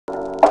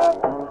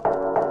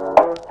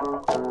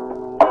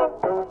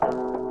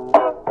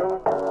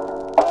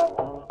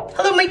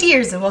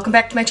dears, and welcome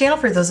back to my channel.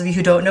 For those of you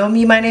who don't know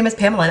me, my name is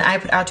Pamela and I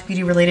put out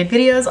beauty related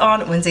videos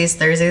on Wednesdays,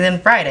 Thursdays,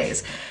 and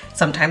Fridays.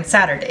 Sometimes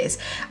Saturdays.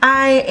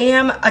 I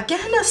am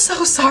again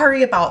so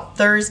sorry about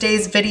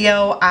Thursday's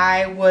video.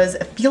 I was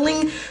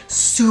feeling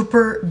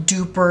super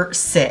duper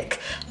sick.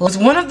 It was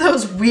one of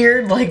those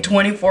weird like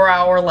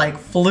 24-hour like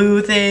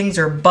flu things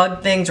or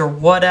bug things or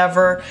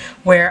whatever,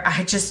 where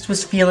I just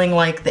was feeling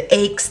like the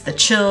aches, the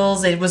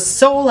chills. It was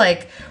so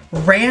like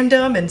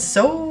random and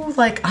so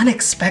like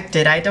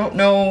unexpected. I don't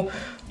know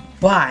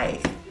why.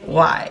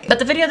 But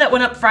the video that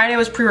went up Friday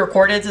was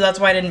pre-recorded, so that's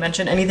why I didn't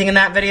mention anything in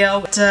that video.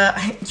 But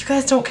you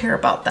guys don't care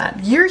about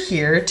that. You're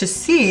here to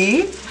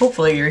see,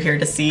 hopefully you're here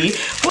to see,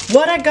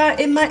 what I got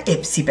in my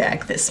Ipsy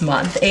bag this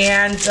month.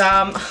 And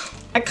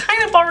I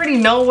kind of already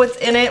know what's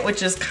in it,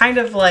 which is kind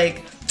of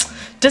like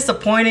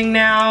disappointing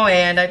now,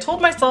 and I told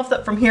myself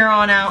that from here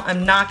on out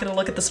I'm not gonna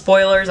look at the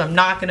spoilers, I'm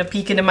not gonna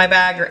peek into my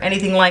bag or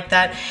anything like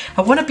that.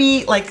 I want to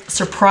be like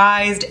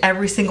surprised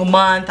every single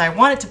month. I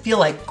want it to feel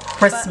like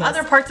Christmas. But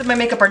other parts of my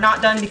makeup are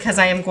not done because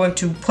I am going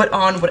to put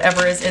on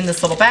whatever is in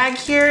this little bag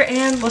here,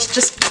 and let's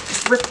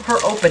just rip her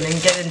open and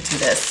get into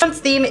this. This one's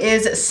theme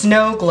is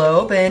Snow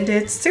Globe, and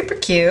it's super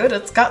cute.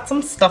 It's got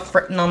some stuff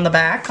written on the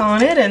back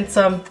on it and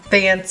some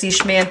fancy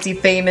schmancy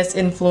famous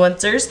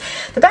influencers.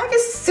 The bag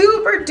is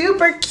super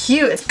duper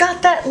cute. It's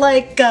got that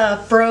like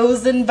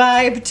Frozen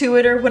vibe to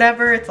it or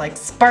whatever. It's like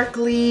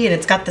sparkly and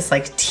it's got this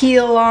like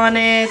teal on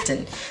it,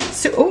 and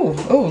so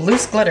oh,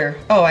 loose glitter.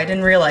 Oh, I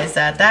didn't realize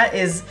that. That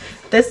is,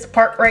 this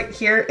part right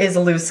here is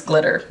loose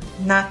glitter.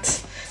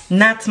 Not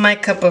my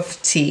cup of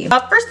tea.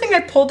 First thing I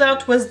pulled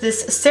out was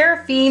this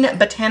SERAPHINE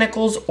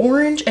Botanicals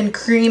Orange and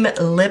Cream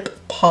Lip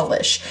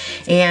Polish.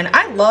 And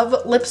I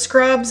love lip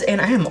scrubs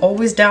and I am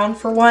always down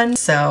for one.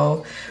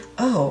 So,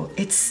 oh,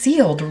 it's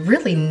sealed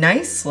really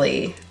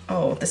nicely.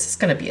 Oh, this is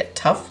gonna be a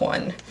tough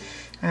one.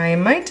 I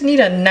might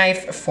need a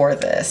knife for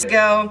this. Here we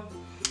go.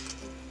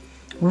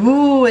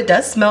 Ooh, it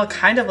does smell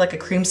kind of like a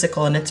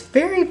creamsicle, and it's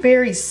very,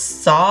 very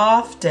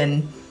soft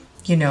and,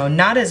 you know,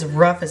 not as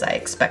rough as I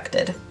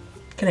expected.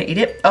 Can I eat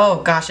it?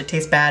 Oh gosh, it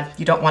tastes bad.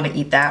 You don't want to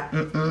eat that.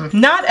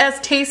 Not as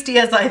tasty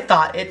as I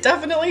thought. It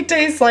definitely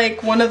tastes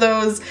like one of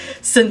those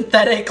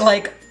synthetic,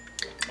 like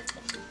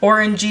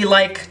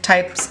orangey-like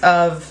types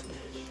of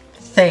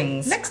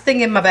things. Next thing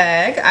in my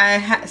bag,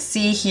 I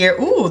see here,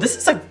 ooh, this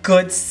is a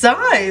good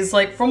size.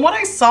 Like from what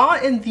I saw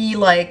in the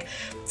like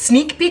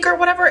sneak peek or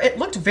whatever, it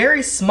looked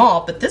very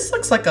small, but this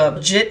looks like a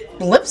legit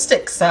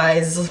lipstick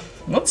size.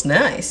 That's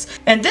nice.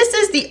 And this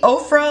is the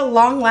OFRA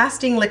Long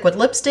Lasting Liquid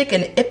Lipstick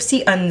in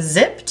Ipsy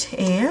Unzipped,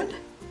 and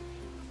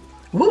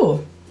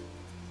ooh,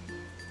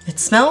 it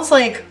smells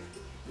like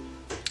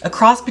a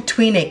cross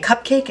between a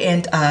cupcake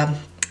and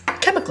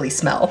chemically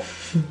smell.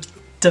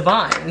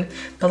 Divine.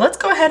 But let's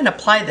go ahead and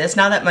apply this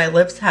now that my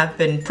lips have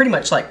been pretty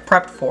much like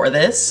prepped for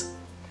this.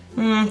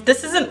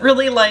 This isn't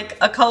really like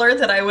a color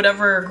that I would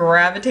ever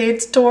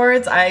gravitate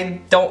towards.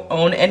 I don't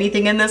own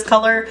anything in this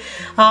color.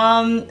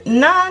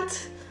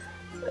 Not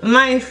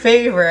my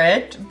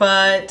favorite,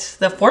 but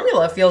the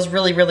formula feels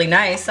really, really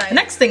nice. The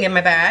next thing in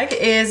my bag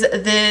is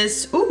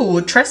this,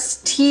 ooh,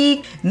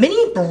 TRÈSTIQUE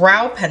mini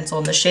brow pencil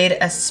in the shade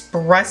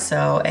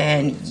Espresso,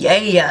 and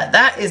yeah,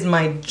 that is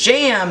my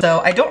jam. So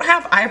I don't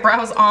have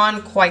eyebrows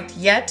on quite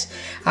yet.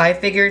 I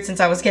figured since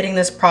I was getting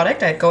this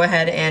product, I'd go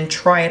ahead and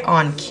try it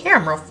on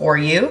camera for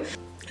you.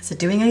 Is it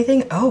doing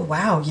anything? Oh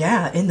wow,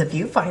 yeah, in the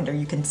viewfinder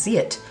you can see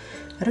it.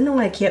 I don't know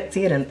why I can't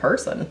see it in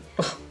person.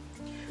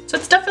 So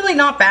it's definitely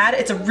not bad.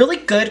 It's a really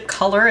good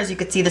color. As you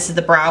can see, this is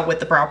the brow with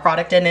the brow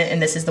product in it, and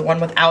this is the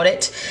one without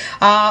it.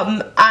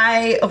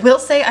 I will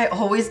say I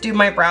always do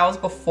my brows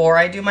before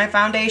I do my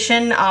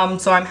foundation,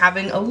 so I'm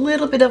having a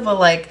little bit of a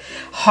like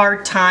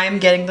hard time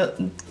getting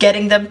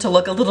them to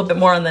look a little bit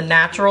more on the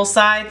natural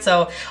side.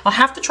 So I'll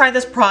have to try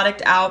this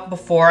product out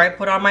before I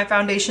put on my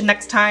foundation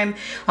next time.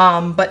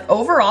 But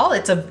overall,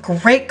 it's a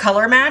great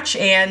color match,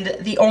 and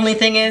the only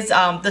thing is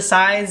the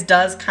size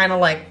does kind of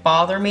like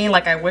bother me.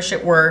 Like I wish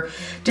it were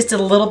just a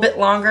little bit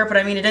longer, but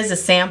I mean, it is a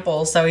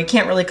sample, so you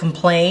can't really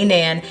complain.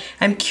 And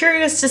I'm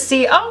curious to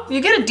see, oh, you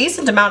get a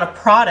decent amount of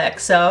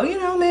product, so, you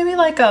know, maybe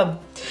like a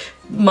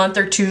month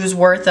or two's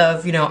worth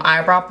of, you know,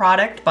 eyebrow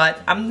product, but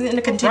I'm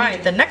gonna continue.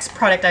 Right. The next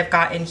product I've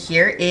got in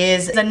here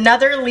is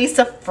another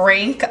Lisa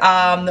Frank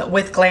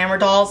with Glamour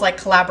Dolls like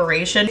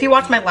collaboration. If you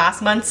watched my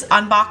last month's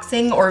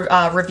unboxing or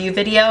review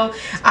video,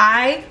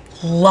 I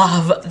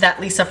love that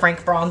Lisa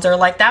Frank bronzer.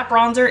 Like that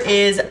bronzer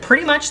is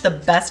pretty much the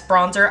best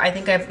bronzer I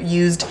think I've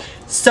used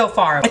so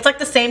far. It's like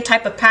the same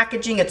type of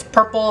packaging. It's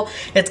purple.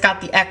 It's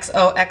got the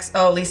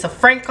XOXO Lisa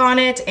Frank on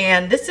it,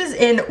 and this is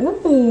in,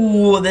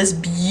 ooh, this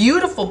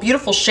beautiful,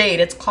 beautiful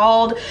shade. It's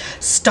called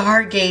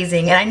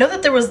Stargazing, and I know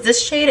that there was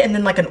this shade and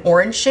then like an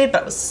orange shade,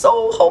 but I was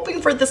so hoping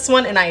for this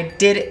one, and I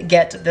did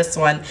get this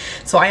one.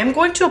 So I am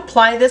going to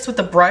apply this with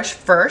a brush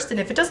first, and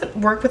if it doesn't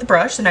work with a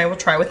brush, then I will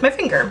try with my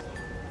finger.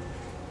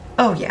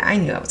 Oh yeah, I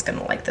knew I was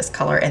gonna like this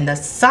color, and the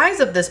size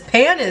of this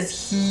pan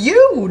is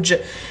huge.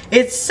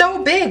 It's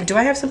so big. Do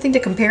I have something to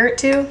compare it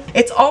to?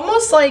 It's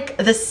almost like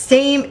the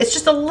same, it's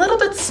just a little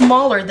bit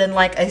smaller than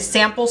like a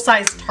sample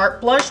size Tarte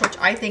blush, which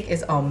I think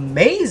is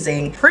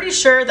amazing. Pretty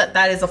sure that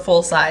that is a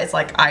full size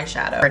like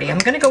eyeshadow. I'm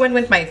gonna go in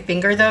with my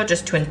finger though,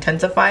 just to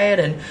intensify it,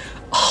 and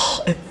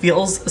oh, it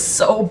feels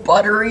so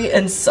buttery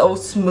and so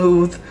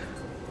smooth.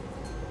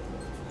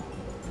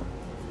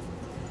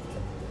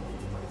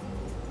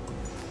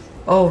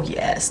 Oh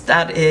yes,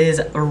 that is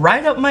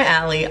right up my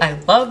alley. I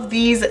love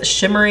these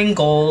shimmering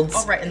golds.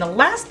 All right, and the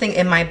last thing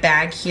in my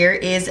bag here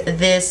is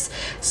this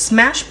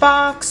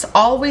Smashbox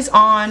Always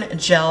On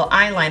Gel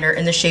Eyeliner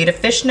in the shade of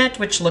Fishnet,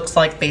 which looks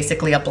like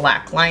basically a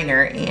black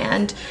liner.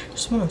 And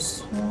just want to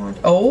swatch.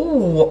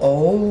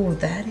 Oh,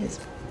 that is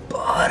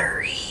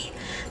buttery.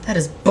 That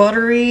is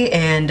buttery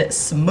and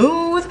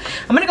smooth.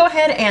 I'm gonna go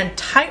ahead and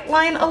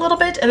tightline a little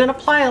bit and then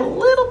apply a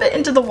little bit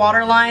into the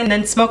waterline and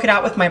then smoke it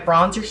out with my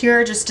bronzer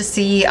here just to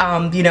see,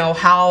 you know,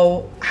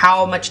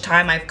 how much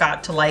time I've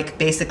got to like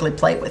basically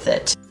play with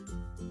it.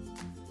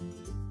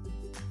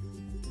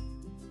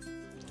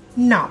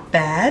 Not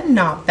bad,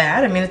 not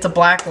bad. I mean, it's a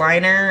black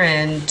liner,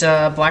 and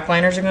black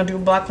liners are gonna do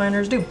what black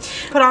liners do.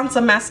 Put on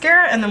some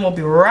mascara, and then we'll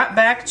be right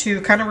back to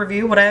kind of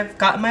review what I've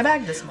got in my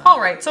bag this month. All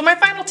right, so my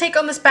final take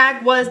on this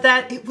bag was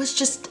that it was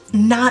just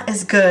not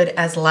as good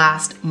as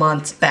last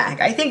month's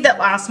bag. I think that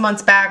last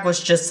month's bag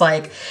was just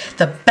like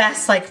the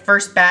best like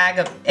first bag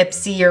of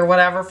Ipsy or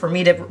whatever for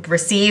me to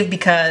receive,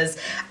 because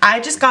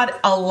I just got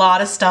a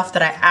lot of stuff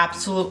that I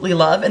absolutely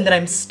love and that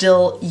I'm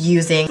still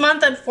using. This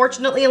month,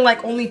 unfortunately,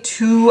 like only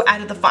 2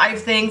 out of the 5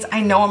 things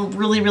I know I'm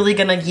really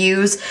gonna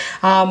use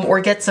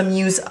or get some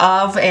use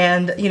of,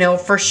 and you know,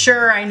 for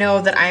sure I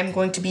know that I'm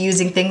going to be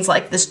using things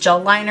like this gel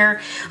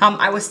liner.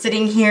 I was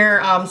sitting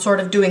here sort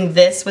of doing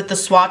this with the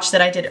swatch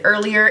that I did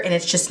earlier, and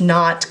it's just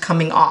not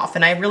coming off,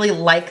 and I really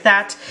like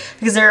that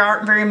because there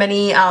aren't very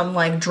many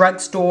like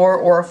drugstore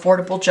or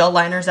affordable gel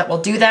liners that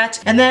will do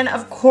that. And then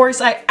of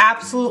course I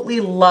absolutely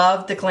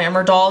love the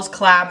Glamour Dolls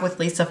collab with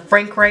Lisa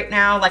Frank right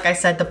now. Like I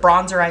said, the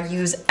bronzer I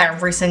use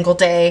every single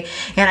day,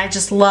 and I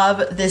just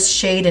love this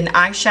shade in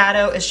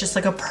eyeshadow. It's just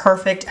like a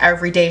perfect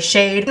everyday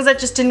shade. Because that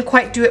just didn't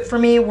quite do it for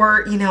me,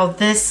 where, you know,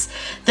 this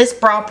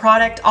brow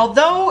product,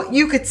 although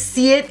you could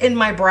see it in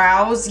my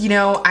brows, you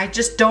know, I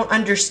just don't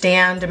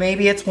understand.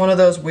 Maybe it's one of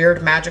those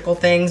weird magical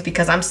things,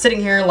 because I'm sitting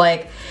here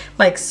like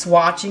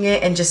swatching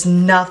it and just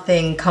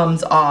nothing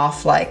comes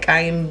off. Like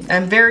I'm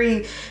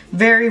very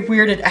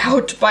weirded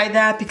out by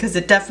that, because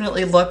it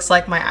definitely looks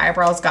like my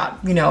eyebrows got,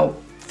 you know,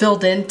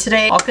 filled in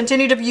today. I'll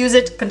continue to use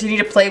it, continue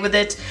to play with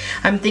it.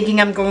 I'm thinking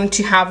I'm going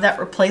to have that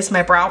replace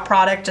my brow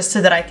product just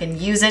so that I can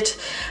use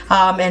it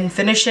and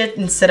finish it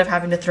instead of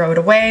having to throw it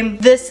away.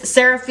 This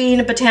SERAPHINE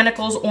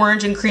Botanicals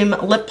Orange and Cream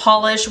Lip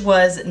Polish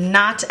was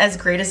not as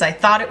great as I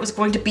thought it was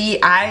going to be.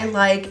 I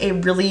like a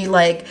really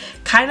like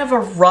kind of a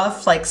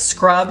rough like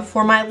scrub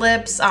for my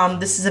lips.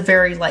 This is a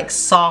very like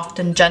soft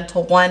and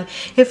gentle one.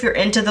 If you're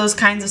into those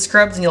kinds of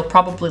scrubs, and you'll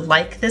probably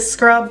like this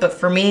scrub, but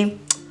for me,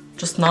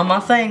 just not my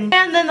thing.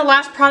 And then the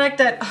last product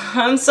that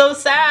I'm so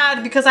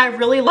sad, because I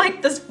really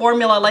like this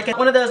formula. Like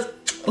one of those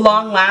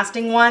long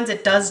lasting ones.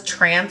 It does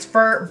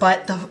transfer,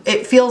 but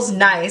it feels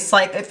nice.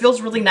 Like it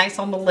feels really nice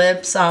on the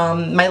lips.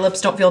 My lips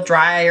don't feel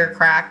dry or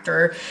cracked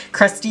or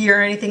crusty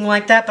or anything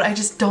like that, but I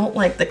just don't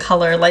like the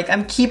color. Like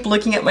I'm keep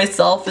looking at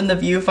myself in the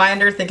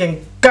viewfinder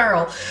thinking,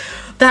 girl,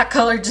 that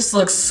color just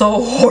looks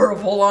so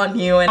horrible on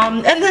you.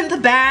 And then the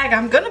bag,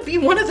 I'm gonna be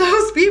one of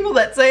those people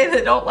that say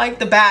they don't like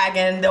the bag,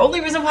 and the only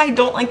reason why I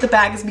don't like the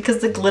bag is because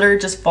the glitter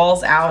just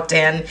falls out,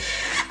 and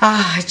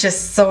it's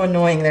just so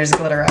annoying. There's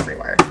glitter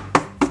everywhere.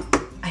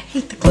 I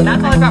hate the glitter.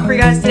 That's all I got for you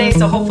guys today,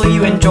 so hopefully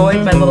you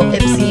enjoyed my little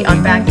Ipsy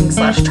unpacking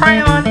 / try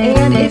on,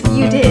 and if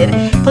you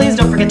did, please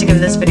don't forget to give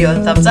this video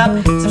a thumbs up,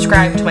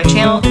 subscribe to my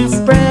channel, and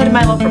spread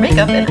my love for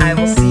makeup, and I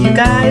will see you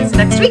guys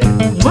next week.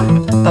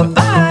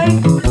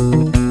 Bye-bye!